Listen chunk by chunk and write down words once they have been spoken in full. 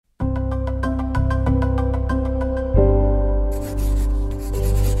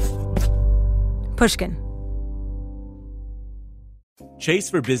Pushkin. Chase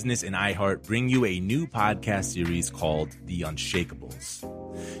for Business and iHeart bring you a new podcast series called The Unshakables.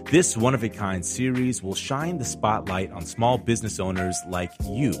 This one-of-a-kind series will shine the spotlight on small business owners like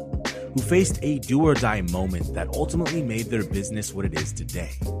you who faced a do-or-die moment that ultimately made their business what it is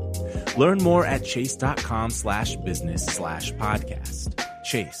today. Learn more at chase.com/business/podcast.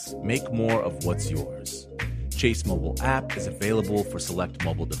 Chase, make more of what's yours. Chase mobile app is available for select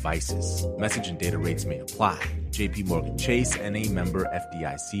mobile devices. Message and data rates may apply. JP Morgan Chase, N.A. member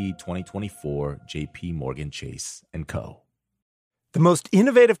FDIC 2024, JP Morgan Chase & Co. The most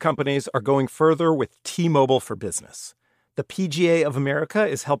innovative companies are going further with T-Mobile for Business. The PGA of America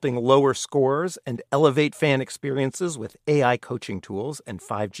is helping lower scores and elevate fan experiences with AI coaching tools and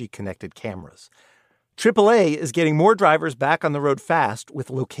 5G connected cameras. AAA is getting more drivers back on the road fast with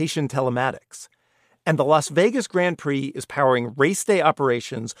location telematics. And the Las Vegas Grand Prix is powering race day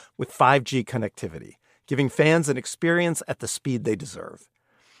operations with 5G connectivity, giving fans an experience at the speed they deserve.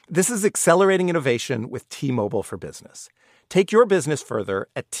 This is accelerating innovation with T-Mobile for Business. Take your business further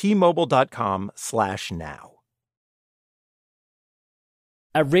at T-Mobile.com/now.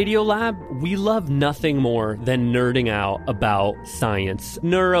 At Radiolab, we love nothing more than nerding out about science,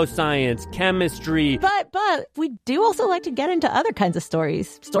 neuroscience, chemistry. But we do also like to get into other kinds of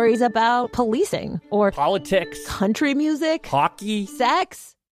stories. Stories about policing or politics, country music, hockey,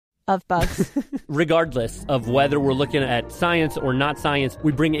 sex, of bugs. Regardless of whether we're looking at science or not science,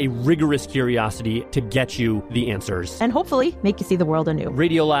 we bring a rigorous curiosity to get you the answers. And hopefully make you see the world anew.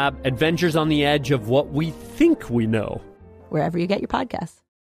 Radiolab, adventures on the edge of what we think we know. Wherever you get your podcasts.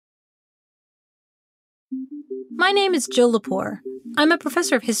 My name is Jill Lepore. I'm a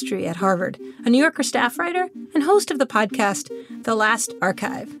professor of history at Harvard, a New Yorker staff writer, and host of the podcast The Last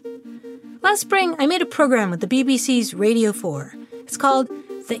Archive. Last spring, I made a program with the BBC's Radio 4. It's called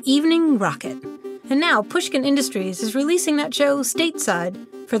The Evening Rocket. And now Pushkin Industries is releasing that show stateside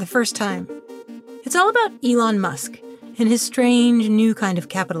for the first time. It's all about Elon Musk and his strange new kind of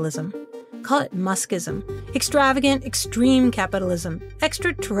capitalism. Call it Muskism. Extravagant, extreme capitalism.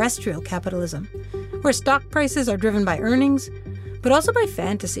 Extraterrestrial capitalism. Where stock prices are driven by earnings, but also by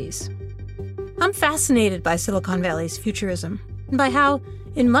fantasies. I'm fascinated by Silicon Valley's futurism, and by how,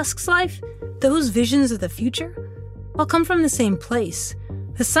 in Musk's life, those visions of the future all come from the same place,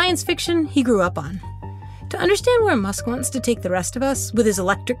 the science fiction he grew up on. To understand where Musk wants to take the rest of us, with his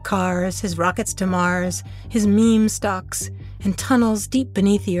electric cars, his rockets to Mars, his meme stocks, and tunnels deep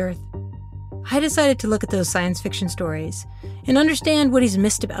beneath the Earth, I decided to look at those science fiction stories and understand what he's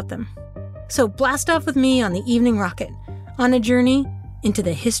missed about them. So blast off with me on the Evening Rocket, on a journey into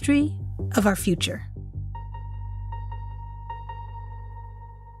the history of our future.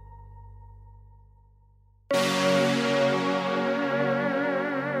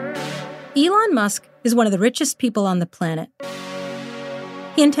 Elon Musk is one of the richest people on the planet.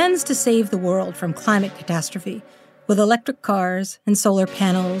 He intends to save the world from climate catastrophe with electric cars and solar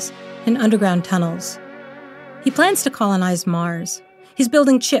panels and underground tunnels. He plans to colonize Mars. He's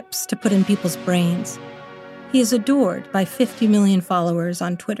building chips to put in people's brains. He is adored by 50 million followers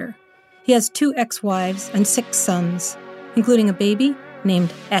on Twitter. He has 2 ex-wives and 6 sons, including a baby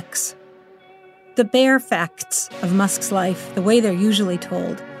named X. The bare facts of Musk's life, the way they're usually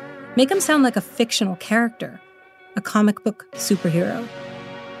told, make him sound like a fictional character, a comic book superhero.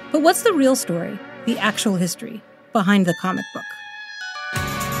 But what's the real story, the actual history, behind the comic book?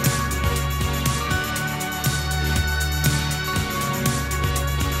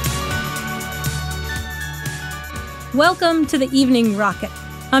 Welcome to the Evening Rocket.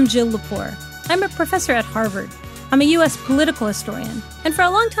 I'm Jill Lepore. I'm a professor at Harvard. I'm a U.S. political historian. And for a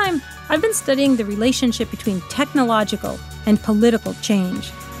long time, I've been studying the relationship between technological and political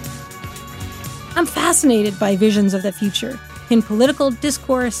change. I'm fascinated by visions of the future in political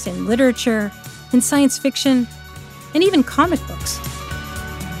discourse, in literature, in science fiction, and even comic books.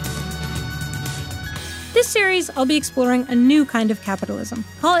 This series, I'll be exploring a new kind of capitalism.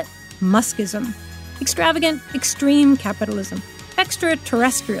 Call it Muskism. Extravagant, extreme capitalism,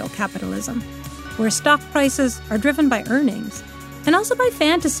 extraterrestrial capitalism, where stock prices are driven by earnings, and also by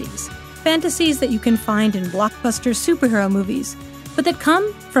fantasies that you can find in blockbuster superhero movies, but that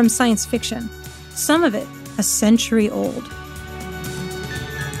come from science fiction, some of it a century old.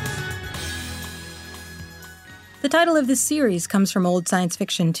 The title of this series comes from old science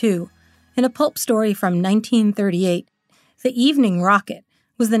fiction, too. In a pulp story from 1938, The Evening Rocket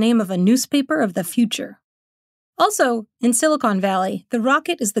was the name of a newspaper of the future. Also, in Silicon Valley, the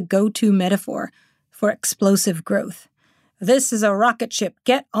rocket is the go-to metaphor for explosive growth. This is a rocket ship,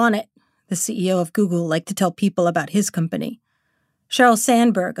 get on it, the CEO of Google liked to tell people about his company. Sheryl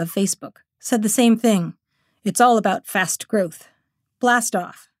Sandberg of Facebook, said the same thing. It's all about fast growth. Blast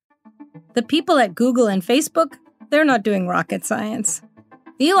off. The people at Google and Facebook, they're not doing rocket science.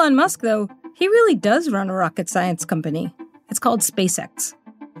 Elon Musk, though, he really does run a rocket science company. It's called SpaceX.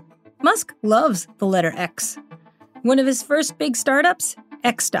 Musk loves the letter X. One of his first big startups,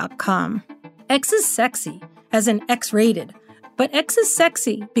 X.com. X is sexy, as in X-rated. But X is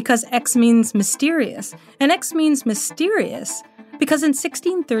sexy because X means mysterious, and X means mysterious because in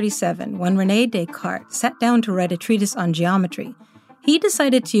 1637, when René Descartes sat down to write a treatise on geometry, he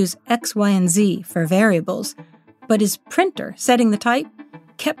decided to use X, Y, and Z for variables, but his printer, setting the type,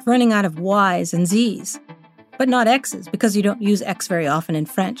 kept running out of Y's and Z's. But not X's, because you don't use X very often in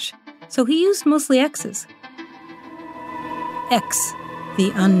French, so he used mostly X's. X,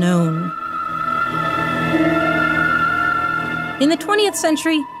 the unknown. In the 20th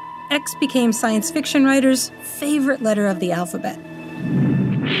century, X became science fiction writers' favorite letter of the alphabet.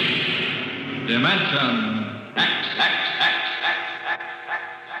 Dimension X.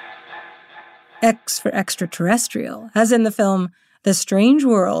 X for extraterrestrial, as in the film The Strange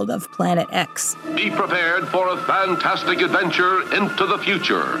World of Planet X. Be prepared for a fantastic adventure into the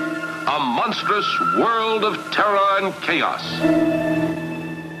future. A monstrous world of terror and chaos.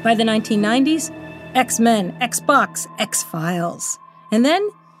 By the 1990s, X-Men, Xbox, X-Files. And then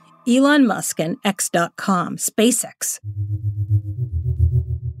Elon Musk and X.com, SpaceX.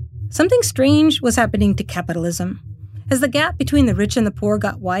 Something strange was happening to capitalism. As the gap between the rich and the poor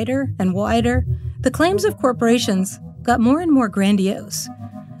got wider and wider, the claims of corporations got more and more grandiose.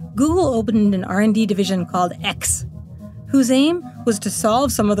 Google opened an R&D division called X, whose aim was to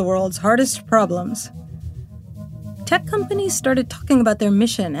solve some of the world's hardest problems. Tech companies started talking about their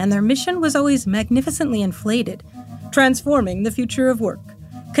mission, and their mission was always magnificently inflated, transforming the future of work,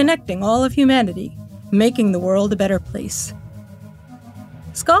 connecting all of humanity, making the world a better place.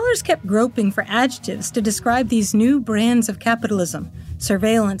 Scholars kept groping for adjectives to describe these new brands of capitalism: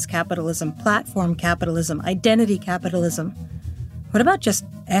 surveillance capitalism, platform capitalism, identity capitalism. What about just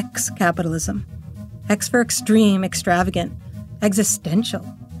X capitalism? X for extreme, extravagant, existential.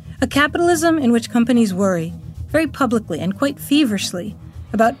 A capitalism in which companies worry, very publicly and quite feverishly,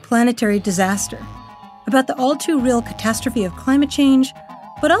 about planetary disaster, about the all-too-real catastrophe of climate change,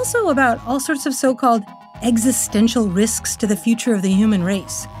 but also about all sorts of so-called existential risks to the future of the human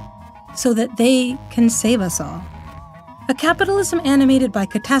race, so that they can save us all. A capitalism animated by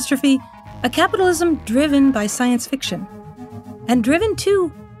catastrophe, a capitalism driven by science fiction, and driven,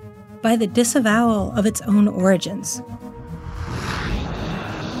 too, by the disavowal of its own origins.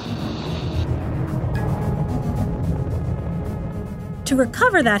 To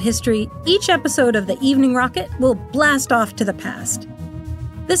recover that history, each episode of The Evening Rocket will blast off to the past.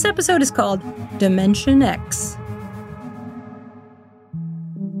 This episode is called Dimension X.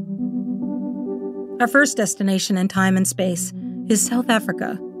 Our first destination in time and space is South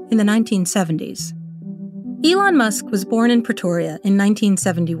Africa in the 1970s. Elon Musk was born in Pretoria in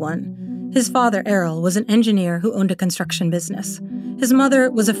 1971. His father, Errol, was an engineer who owned a construction business. His mother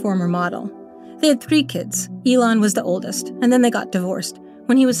was a former model. They had 3 kids. Elon was the oldest, and then they got divorced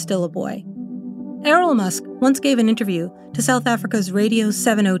when he was still a boy. Errol Musk once gave an interview to South Africa's Radio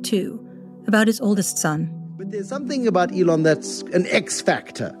 702 about his oldest son. But there's something about Elon that's an X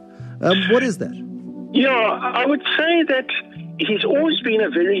factor. What is that? Yeah, I would say that he's always been a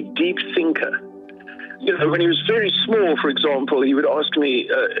very deep thinker. You know, when he was very small, for example, he would ask me,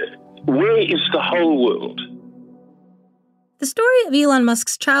 where is the whole world? The story of Elon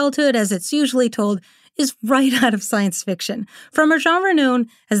Musk's childhood, as it's usually told, is right out of science fiction, from a genre known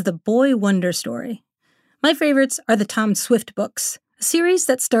as the boy wonder story. My favorites are the Tom Swift books, a series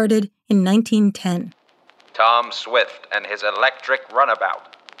that started in 1910. Tom Swift and his electric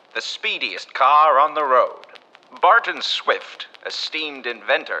runabout, the speediest car on the road. Barton Swift, a steamed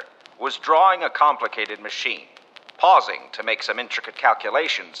inventor, was drawing a complicated machine, pausing to make some intricate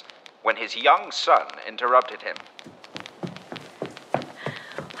calculations when his young son interrupted him.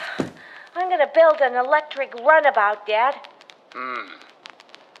 I'm going to build an electric runabout, Dad.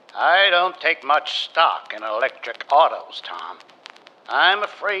 I don't take much stock in electric autos, Tom. I'm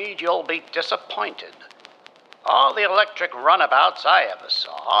afraid you'll be disappointed. All the electric runabouts I ever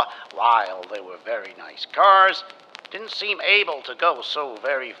saw, while they were very nice cars, didn't seem able to go so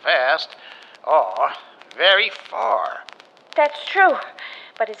very fast or very far. That's true,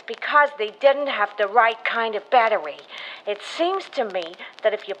 but it's because they didn't have the right kind of battery. It seems to me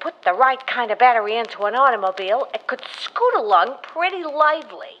that if you put the right kind of battery into an automobile, it could scoot along pretty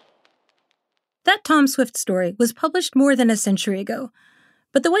lively. That Tom Swift story was published more than a century ago.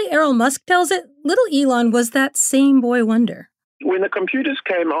 But the way Errol Musk tells it, little Elon was that same boy wonder. When the computers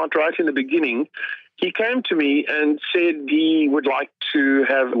came out right in the beginning, he came to me and said he would like to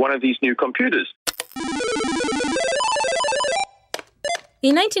have one of these new computers.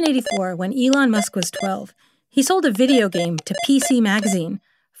 In 1984, when Elon Musk was 12, he sold a video game to PC Magazine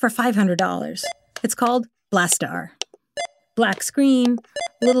for $500. It's called Blastar. Black screen,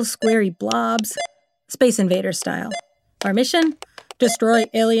 little squarey blobs, Space Invader style. Our mission? Destroy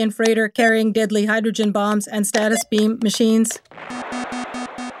alien freighter carrying deadly hydrogen bombs and status beam machines.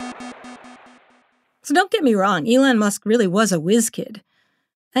 So don't get me wrong, Elon Musk really was a whiz kid.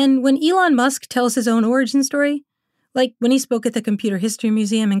 And when Elon Musk tells his own origin story, like when he spoke at the Computer History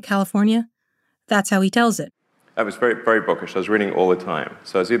Museum in California, that's how he tells it. I was very, very bookish. I was reading all the time.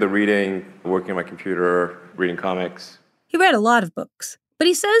 So I was either reading, working on my computer, reading comics. He read a lot of books, but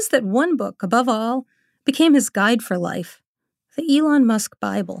he says that one book, above all, became his guide for life, the Elon Musk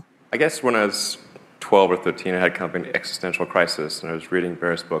Bible. I guess when I was 12 or 13, I had kind of an existential crisis, and I was reading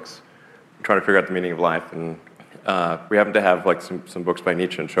various books, trying to figure out the meaning of life. And we happened to have like some books by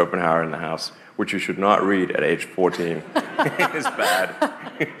Nietzsche and Schopenhauer in the house, which you should not read at age 14. It's bad.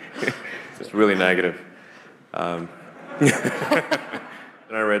 It's really negative. Then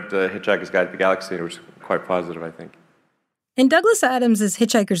I read Hitchhiker's Guide to the Galaxy, which was quite positive, I think. In Douglas Adams'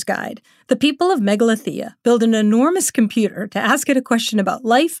 Hitchhiker's Guide, the people of Megalothea build an enormous computer to ask it a question about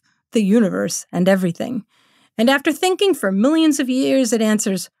life, the universe, and everything. And after thinking for millions of years, it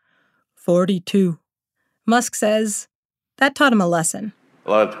answers 42. Musk says that taught him a lesson. A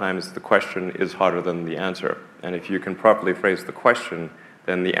lot of times the question is harder than the answer. And if you can properly phrase the question,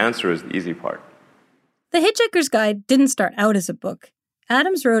 then the answer is the easy part. The Hitchhiker's Guide didn't start out as a book.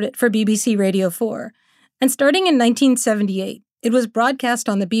 Adams wrote it for BBC Radio 4. And starting in 1978, it was broadcast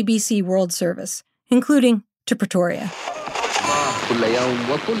on the BBC World Service, including to Pretoria.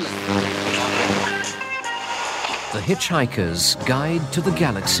 The Hitchhiker's Guide to the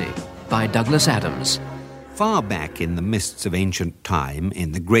Galaxy by Douglas Adams. Far back in the mists of ancient time,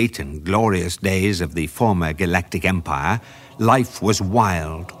 in the great and glorious days of the former Galactic Empire, life was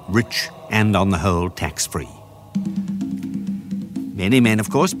wild, rich, and on the whole tax-free. Many men, of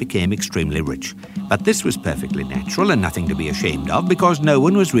course, became extremely rich. But this was perfectly natural and nothing to be ashamed of because no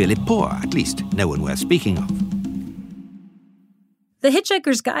one was really poor, at least no one worth speaking of. The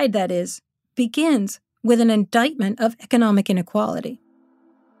Hitchhiker's Guide, that is, begins with an indictment of economic inequality.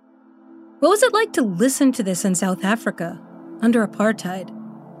 What was it like to listen to this in South Africa, under apartheid?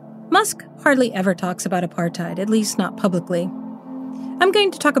 Musk hardly ever talks about apartheid, at least not publicly. I'm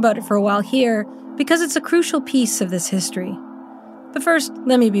going to talk about it for a while here because it's a crucial piece of this history. But first,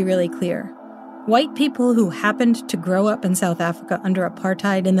 let me be really clear. White people who happened to grow up in South Africa under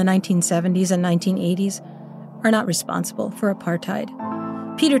apartheid in the 1970s and 1980s are not responsible for apartheid.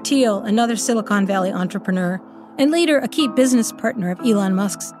 Peter Thiel, another Silicon Valley entrepreneur, and later a key business partner of Elon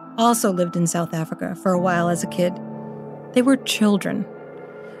Musk's, also lived in South Africa for a while as a kid. They were children.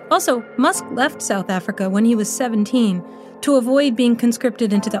 Also, Musk left South Africa when he was 17 to avoid being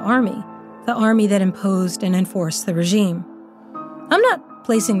conscripted into the army that imposed and enforced the regime. I'm not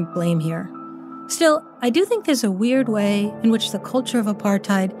placing blame here. Still, I do think there's a weird way in which the culture of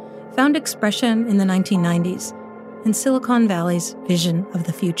apartheid found expression in the 1990s in Silicon Valley's vision of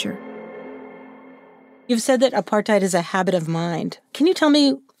the future. You've said that apartheid is a habit of mind. Can you tell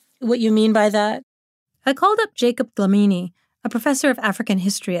me what you mean by that? I called up Jacob Dlamini, a professor of African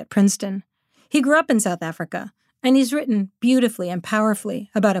history at Princeton. He grew up in South Africa, and he's written beautifully and powerfully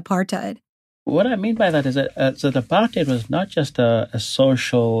about apartheid. What I mean by that is that apartheid was not just a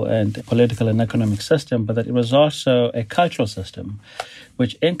social and political and economic system, but that it was also a cultural system,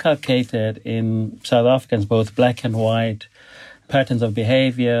 which inculcated in South Africans, both black and white, patterns of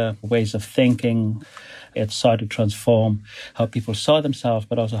behavior, ways of thinking. It sought to transform how people saw themselves,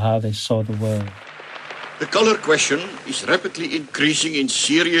 but also how they saw the world. The color question is rapidly increasing in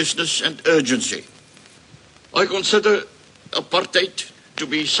seriousness and urgency. I consider apartheid to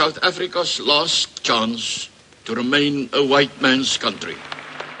be South Africa's last chance to remain a white man's country.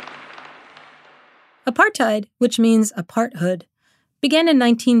 Apartheid, which means aparthood, began in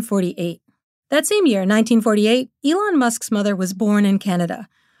 1948. That same year, 1948, Elon Musk's mother was born in Canada.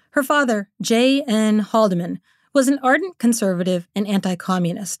 Her father, J.N. Haldeman, was an ardent conservative and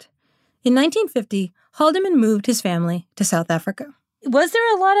anti-communist. In 1950, Haldeman moved his family to South Africa. Was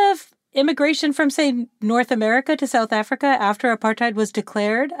there a lot of immigration from, say, North America to South Africa after apartheid was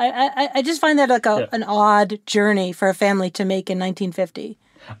declared? I just find that like an odd journey for a family to make in 1950.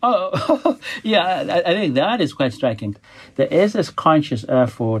 Oh, yeah, I think that is quite striking. There is this conscious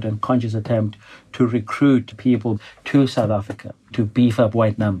effort and conscious attempt to recruit people to South Africa, to beef up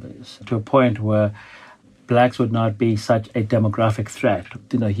white numbers, to a point where blacks would not be such a demographic threat.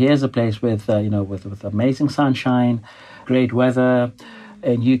 Here's a place with amazing sunshine, great weather,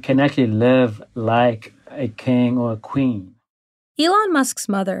 and you can actually live like a king or a queen. Elon Musk's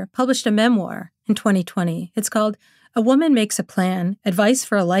mother published a memoir in 2020. It's called A Woman Makes a Plan, Advice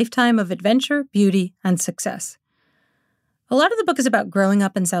for a Lifetime of Adventure, Beauty, and Success. A lot of the book is about growing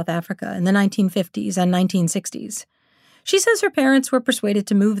up in South Africa in the 1950s and 1960s. She says her parents were persuaded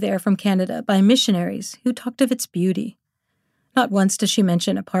to move there from Canada by missionaries who talked of its beauty. Not once does she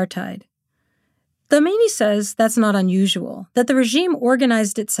mention apartheid. Dlamini says that's not unusual, that the regime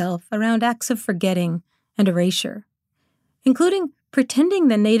organized itself around acts of forgetting and erasure, including pretending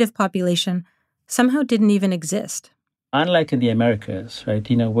the native population somehow didn't even exist. Unlike in the Americas, right,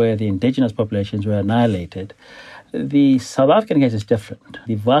 where the indigenous populations were annihilated, the South African case is different.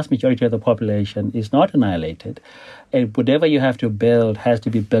 The vast majority of the population is not annihilated. And whatever you have to build has to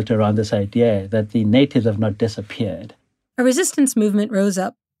be built around this idea that the natives have not disappeared. A resistance movement rose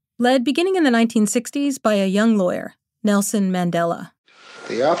up, led beginning in the 1960s by a young lawyer, Nelson Mandela.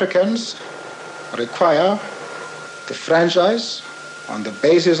 The Africans require the franchise on the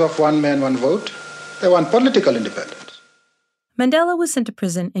basis of one man, one vote. They want political independence. Mandela was sent to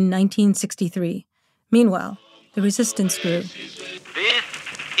prison in 1963. Meanwhile, the resistance grew. This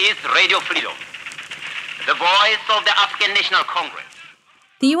is Radio Freedom, the voice of the African National Congress.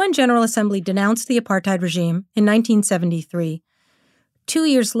 The UN General Assembly denounced the apartheid regime in 1973. 2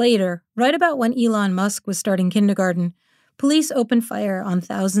 years later, right about when Elon Musk was starting kindergarten, police opened fire on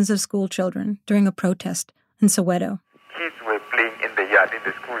thousands of school children during a protest in Soweto. Kids were playing in the yard, in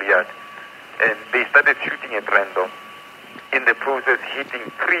the schoolyard, and they started shooting at random. In the process,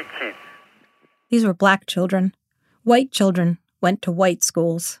 hitting 3 kids. These were black children. White children went to white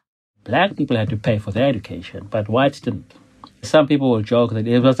schools. Black people had to pay for their education, but whites didn't. Some people will joke that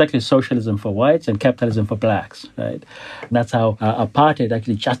it was actually socialism for whites and capitalism for blacks, right? And that's how apartheid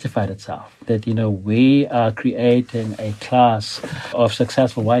actually justified itself, that, we are creating a class of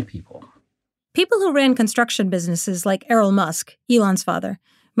successful white people. People who ran construction businesses like Errol Musk, Elon's father,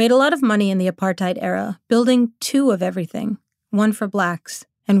 made a lot of money in the apartheid era, building 2 of everything, one for blacks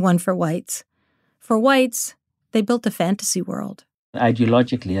and one for whites. For whites, they built a fantasy world.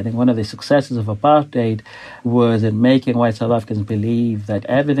 Ideologically, I think one of the successes of apartheid was in making white South Africans believe that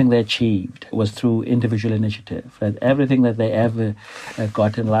everything they achieved was through individual initiative, that everything that they ever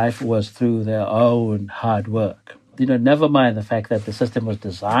got in life was through their own hard work. Never mind the fact that the system was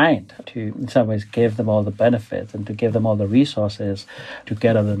designed to, in some ways, give them all the benefits and to give them all the resources to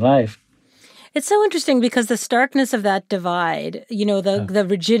get on in life. It's so interesting because the starkness of that divide, the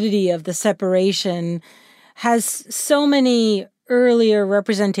rigidity of the separation has so many earlier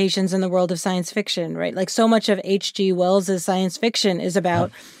representations in the world of science fiction, right? Like so much of H.G. Wells's science fiction is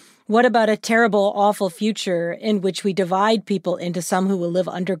about what about a terrible, awful future in which we divide people into some who will live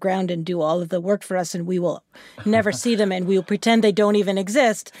underground and do all of the work for us and we will never see them and we will pretend they don't even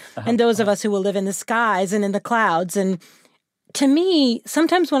exist, and those of us who will live in the skies and in the clouds. And to me,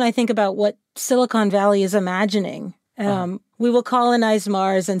 sometimes when I think about what Silicon Valley is imagining, we will colonize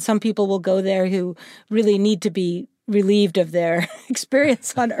Mars and some people will go there who really need to be relieved of their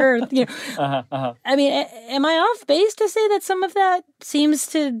experience on Earth. I mean, am I off base to say that some of that seems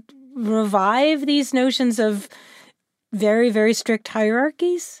to revive these notions of very, very strict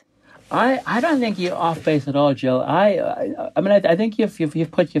hierarchies? I don't think you're off base at all, Jill. I think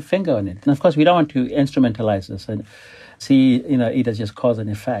you've put your finger on it. And of course, we don't want to instrumentalize this and see, it as just cause and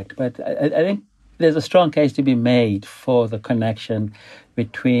effect. But I think there's a strong case to be made for the connection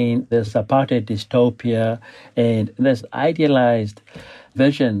between this apartheid dystopia and this idealized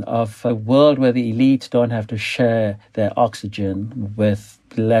vision of a world where the elites don't have to share their oxygen with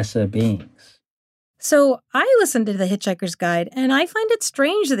lesser beings. So I listened to The Hitchhiker's Guide, and I find it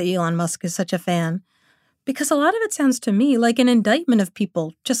strange that Elon Musk is such a fan, because a lot of it sounds to me like an indictment of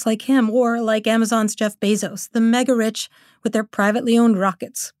people just like him, or like Amazon's Jeff Bezos, the mega-rich with their privately owned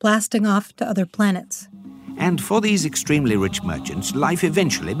rockets blasting off to other planets. And for these extremely rich merchants, life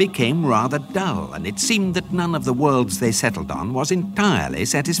eventually became rather dull, and it seemed that none of the worlds they settled on was entirely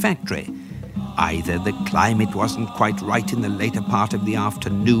satisfactory. Either the climate wasn't quite right in the later part of the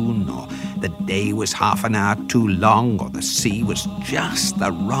afternoon, or the day was half an hour too long, or the sea was just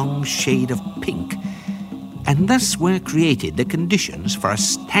the wrong shade of pink. And thus were created the conditions for a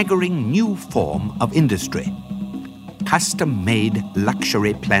staggering new form of industry: custom-made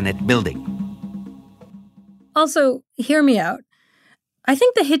luxury planet building. Also, hear me out. I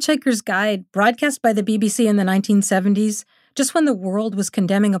think The Hitchhiker's Guide, broadcast by the BBC in the 1970s, just when the world was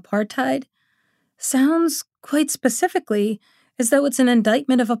condemning apartheid, sounds quite specifically as though it's an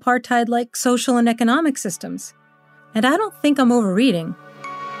indictment of apartheid-like social and economic systems. And I don't think I'm overreading.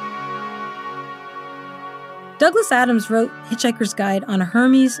 Douglas Adams wrote Hitchhiker's Guide on a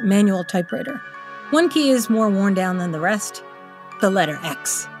Hermes manual typewriter. One key is more worn down than the rest, the letter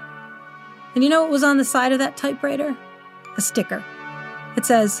X. And you know what was on the side of that typewriter? A sticker. It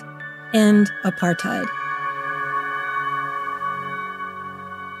says, "End Apartheid."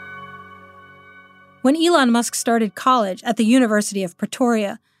 When Elon Musk started college at the University of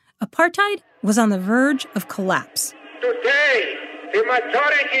Pretoria, apartheid was on the verge of collapse. Today, the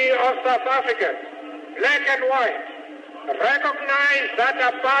majority of South Africans, black and white, recognize that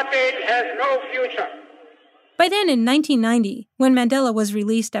apartheid has no future. By then, in 1990, when Mandela was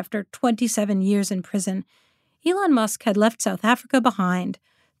released after 27 years in prison, Elon Musk had left South Africa behind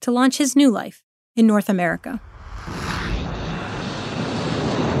to launch his new life in North America.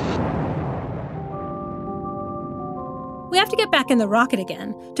 We have to get back in the rocket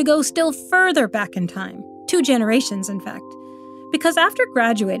again to go still further back in time, 2 generations, in fact. Because after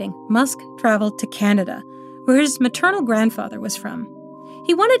graduating, Musk traveled to Canada, where his maternal grandfather was from.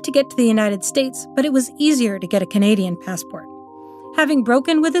 He wanted to get to the United States, but it was easier to get a Canadian passport. Having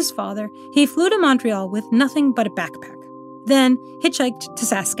broken with his father, he flew to Montreal with nothing but a backpack. Then hitchhiked to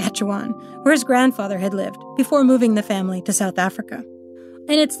Saskatchewan, where his grandfather had lived, before moving the family to South Africa.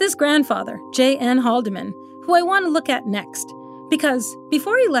 And it's this grandfather, J.N. Haldeman, who I want to look at next, because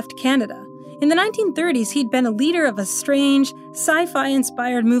before he left Canada, in the 1930s he'd been a leader of a strange,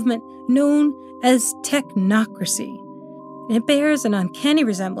 sci-fi-inspired movement known as technocracy. It bears an uncanny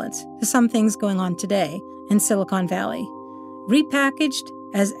resemblance to some things going on today in Silicon Valley, repackaged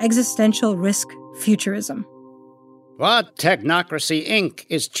as existential risk futurism. What Technocracy Inc.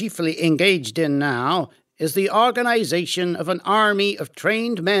 is chiefly engaged in now is the organization of an army of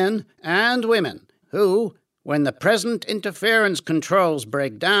trained men and women who, when the present interference controls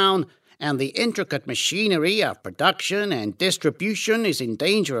break down and the intricate machinery of production and distribution is in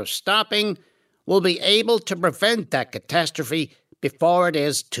danger of stopping, will be able to prevent that catastrophe before it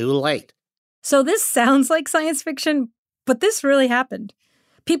is too late. So this sounds like science fiction, but this really happened.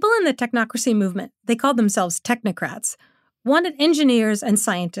 People in the technocracy movement, they called themselves technocrats, wanted engineers and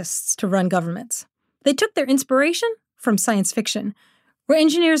scientists to run governments. They took their inspiration from science fiction, where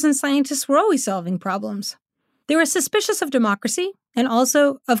engineers and scientists were always solving problems. They were suspicious of democracy and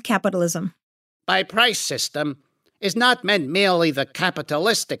also of capitalism. By price system is not meant merely the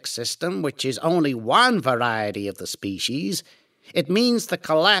capitalistic system, which is only one variety of the species. It means the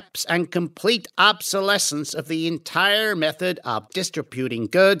collapse and complete obsolescence of the entire method of distributing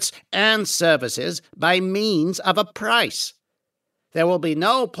goods and services by means of a price. There will be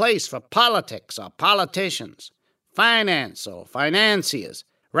no place for politics or politicians, finance or financiers,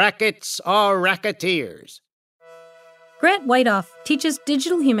 rackets or racketeers. Grant Whiteoff teaches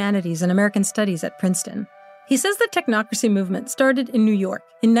digital humanities and American studies at Princeton. He says the technocracy movement started in New York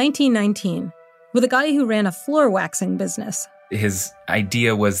in 1919 with a guy who ran a floor waxing business. His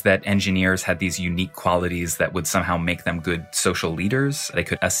idea was that engineers had these unique qualities that would somehow make them good social leaders. They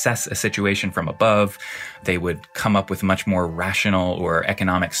could assess a situation from above. They would come up with much more rational or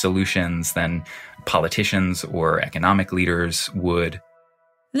economic solutions than politicians or economic leaders would.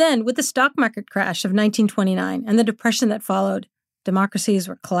 Then, with the stock market crash of 1929 and the depression that followed, democracies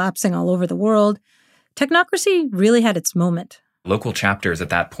were collapsing all over the world. Technocracy really had its moment. Local chapters at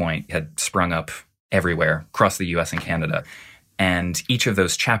that point had sprung up everywhere across the U.S. and Canada. And each of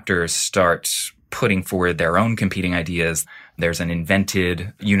those chapters starts putting forward their own competing ideas. There's an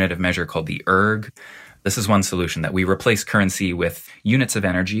invented unit of measure called the erg. This is one solution, that we replace currency with units of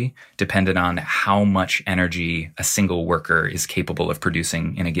energy dependent on how much energy a single worker is capable of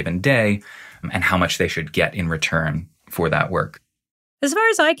producing in a given day and how much they should get in return for that work. As far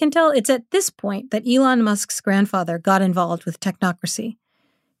as I can tell, it's at this point that Elon Musk's grandfather got involved with technocracy.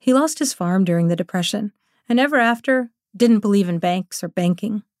 He lost his farm during the Depression, and ever after didn't believe in banks or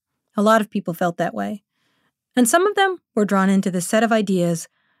banking. A lot of people felt that way. And some of them were drawn into this set of ideas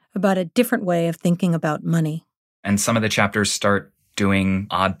about a different way of thinking about money. And some of the chapters start doing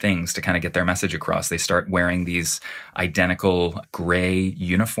odd things to kind of get their message across. They start wearing these identical gray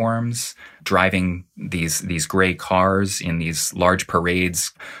uniforms, driving these gray cars in these large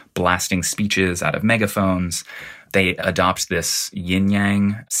parades, blasting speeches out of megaphones. They adopt this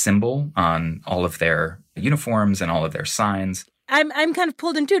yin-yang symbol on all of their uniforms and all of their signs. I'm kind of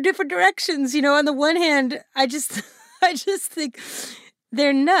pulled in 2 different directions. You know, on the one hand, I just think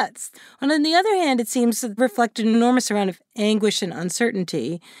they're nuts. And on the other hand, it seems to reflect an enormous amount of anguish and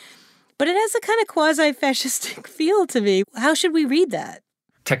uncertainty. But it has a kind of quasi-fascistic feel to me. How should we read that?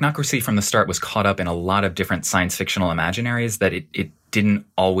 Technocracy from the start was caught up in a lot of different science fictional imaginaries that it didn't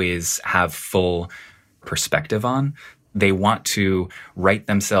always have full perspective on. They want to write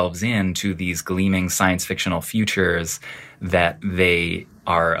themselves into these gleaming science fictional futures that they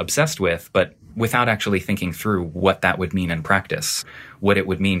are obsessed with, but without actually thinking through what that would mean in practice, what it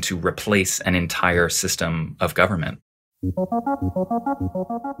would mean to replace an entire system of government.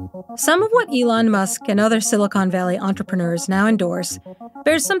 Some of what Elon Musk and other Silicon Valley entrepreneurs now endorse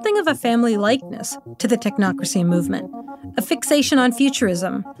bears something of a family likeness to the technocracy movement, a fixation on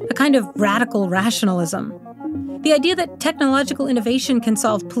futurism, a kind of radical rationalism. The idea that technological innovation can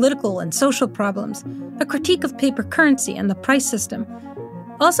solve political and social problems, a critique of paper currency and the price system.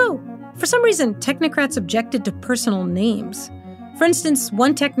 Also, for some reason, technocrats objected to personal names. For instance,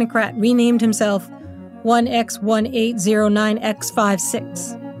 one technocrat renamed himself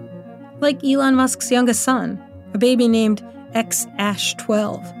 1X1809X56. Like Elon Musk's youngest son, a baby named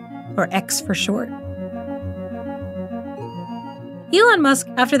X-12, or X for short. Elon Musk,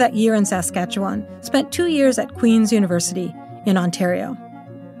 after that year in Saskatchewan, spent 2 years at Queen's University in Ontario.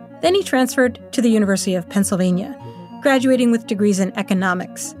 Then he transferred to the University of Pennsylvania, graduating with degrees in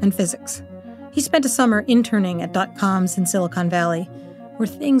economics and physics. He spent a summer interning at .coms in Silicon Valley, where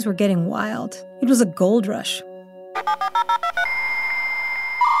things were getting wild. It was a gold rush.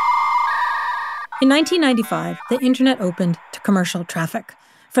 In 1995, the internet opened to commercial traffic.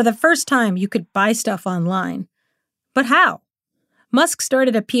 For the first time, you could buy stuff online. But how? Musk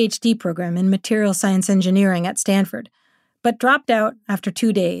started a PhD program in material science engineering at Stanford, but dropped out after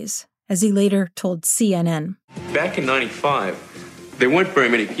 2 days, as he later told CNN. Back in 95, there weren't very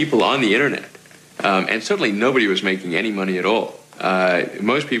many people on the internet, and certainly nobody was making any money at all.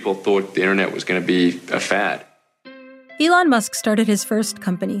 Most people thought the internet was going to be a fad. Elon Musk started his first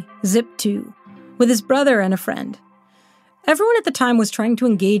company, Zip2, with his brother and a friend. Everyone at the time was trying to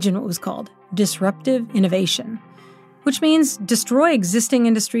engage in what was called disruptive innovation, which means destroy existing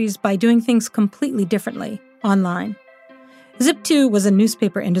industries by doing things completely differently online. Zip2 was a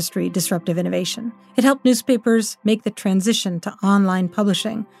newspaper industry disruptive innovation. It helped newspapers make the transition to online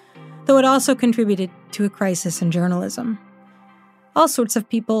publishing, though it also contributed to a crisis in journalism. All sorts of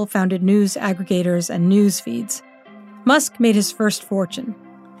people founded news aggregators and news feeds. Musk made his first fortune.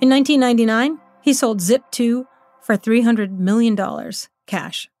 In 1999, he sold Zip2 for $300 million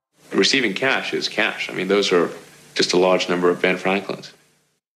cash. Receiving cash is cash. I mean, those are just a large number of Ben Franklins.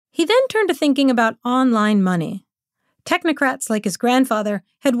 He then turned to thinking about online money. Technocrats like his grandfather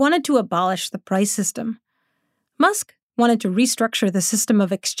had wanted to abolish the price system. Musk wanted to restructure the system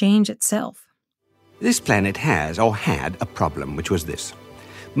of exchange itself. This planet has, or had, a problem, which was this.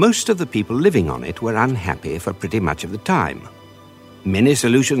 Most of the people living on it were unhappy for pretty much of the time. Many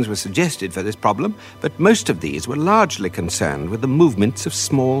solutions were suggested for this problem, but most of these were largely concerned with the movements of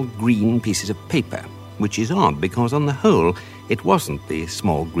small green pieces of paper, which is odd because, on the whole, it wasn't the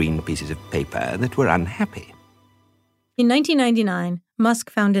small green pieces of paper that were unhappy. In 1999,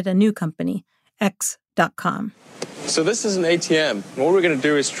 Musk founded a new company, X.com. So this is an ATM. What we're going to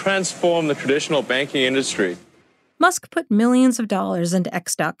do is transform the traditional banking industry. Musk put millions of dollars into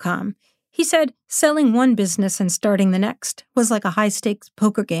X.com. He said selling one business and starting the next was like a high-stakes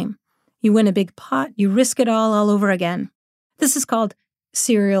poker game. You win a big pot, you risk it all over again. This is called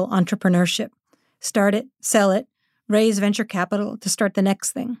serial entrepreneurship. Start it, sell it, raise venture capital to start the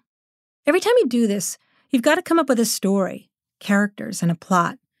next thing. Every time you do this, you've got to come up with a story, characters, and a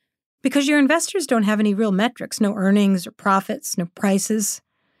plot. Because your investors don't have any real metrics, no earnings or profits, no prices.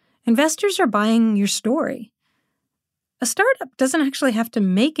 Investors are buying your story. A startup doesn't actually have to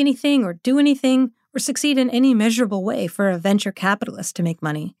make anything or do anything or succeed in any measurable way for a venture capitalist to make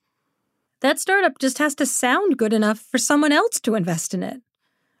money. That startup just has to sound good enough for someone else to invest in it.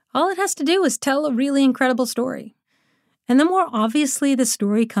 All it has to do is tell a really incredible story. And the more obviously the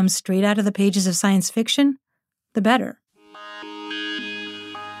story comes straight out of the pages of science fiction, the better.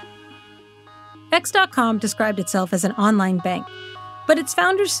 X.com described itself as an online bank, but its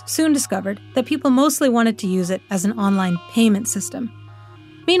founders soon discovered that people mostly wanted to use it as an online payment system.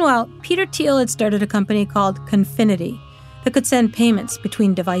 Meanwhile, Peter Thiel had started a company called Confinity that could send payments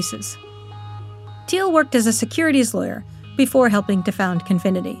between devices. Thiel worked as a securities lawyer before helping to found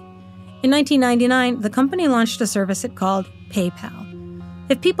Confinity. In 1999, the company launched a service it called PayPal.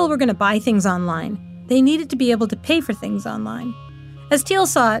 If people were going to buy things online, they needed to be able to pay for things online. As Thiel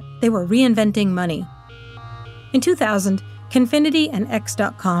saw it, they were reinventing money. In 2000, Confinity and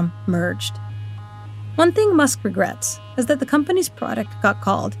X.com merged. One thing Musk regrets is that the company's product got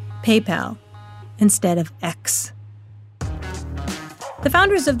called PayPal instead of X. The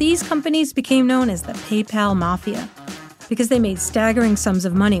founders of these companies became known as the PayPal Mafia. because they made staggering sums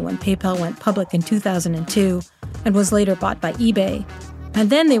of money when PayPal went public in 2002 and was later bought by eBay. And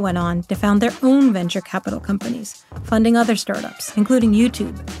then they went on to found their own venture capital companies, funding other startups, including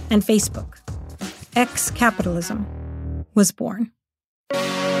YouTube and Facebook. X Capitalism was born.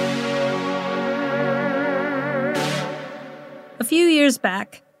 A few years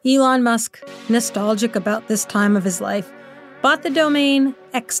back, Elon Musk, nostalgic about this time of his life, bought the domain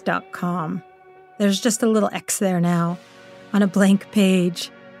x.com. There's just a little X there now, on a blank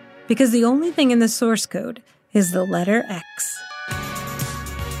page, because the only thing in the source code is the letter X.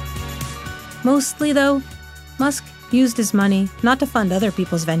 Mostly, though, Musk used his money not to fund other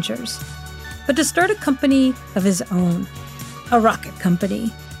people's ventures, but to start a company of his own, a rocket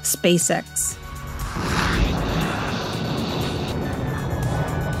company, SpaceX.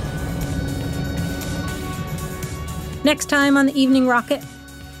 Next time on the Evening Rocket,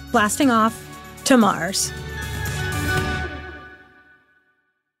 blasting off to Mars.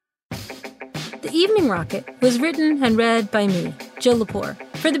 The Evening Rocket was written and read by me, Jill Lepore.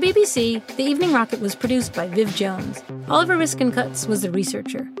 For the BBC, The Evening Rocket was produced by Viv Jones. Oliver Riskin-Cutts was the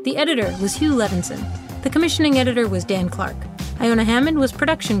researcher. The editor was Hugh Levinson. The commissioning editor was Dan Clark. Iona Hammond was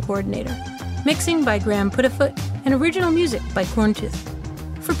production coordinator. Mixing by Graham Putafoot, and original music by Corntooth.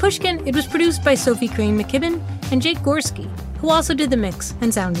 For Pushkin, it was produced by Sophie Crane McKibben and Jake Gorski, who also did the mix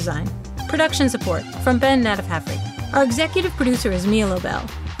and sound design. Production support from Ben Nadafafri. Our executive producer is Mia Lobel.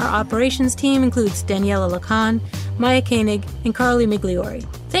 Our operations team includes Daniela Lacan, Maya Koenig, and Carly Migliori.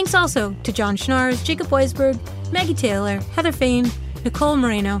 Thanks also to John Schnars, Jacob Weisberg, Maggie Taylor, Heather Fain, Nicole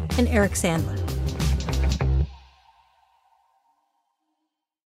Moreno, and Eric Sandler.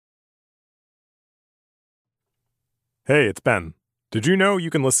 Hey, it's Ben. Did you know you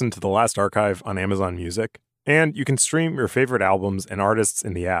can listen to The Last Archive on Amazon Music? And you can stream your favorite albums and artists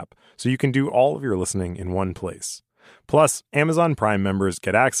in the app, so you can do all of your listening in one place. Plus, Amazon Prime members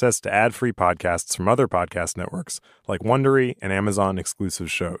get access to ad-free podcasts from other podcast networks like Wondery and Amazon-exclusive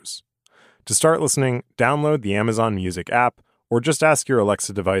shows. To start listening, download the Amazon Music app or just ask your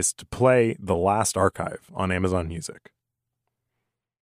Alexa device to play The Last Archive on Amazon Music.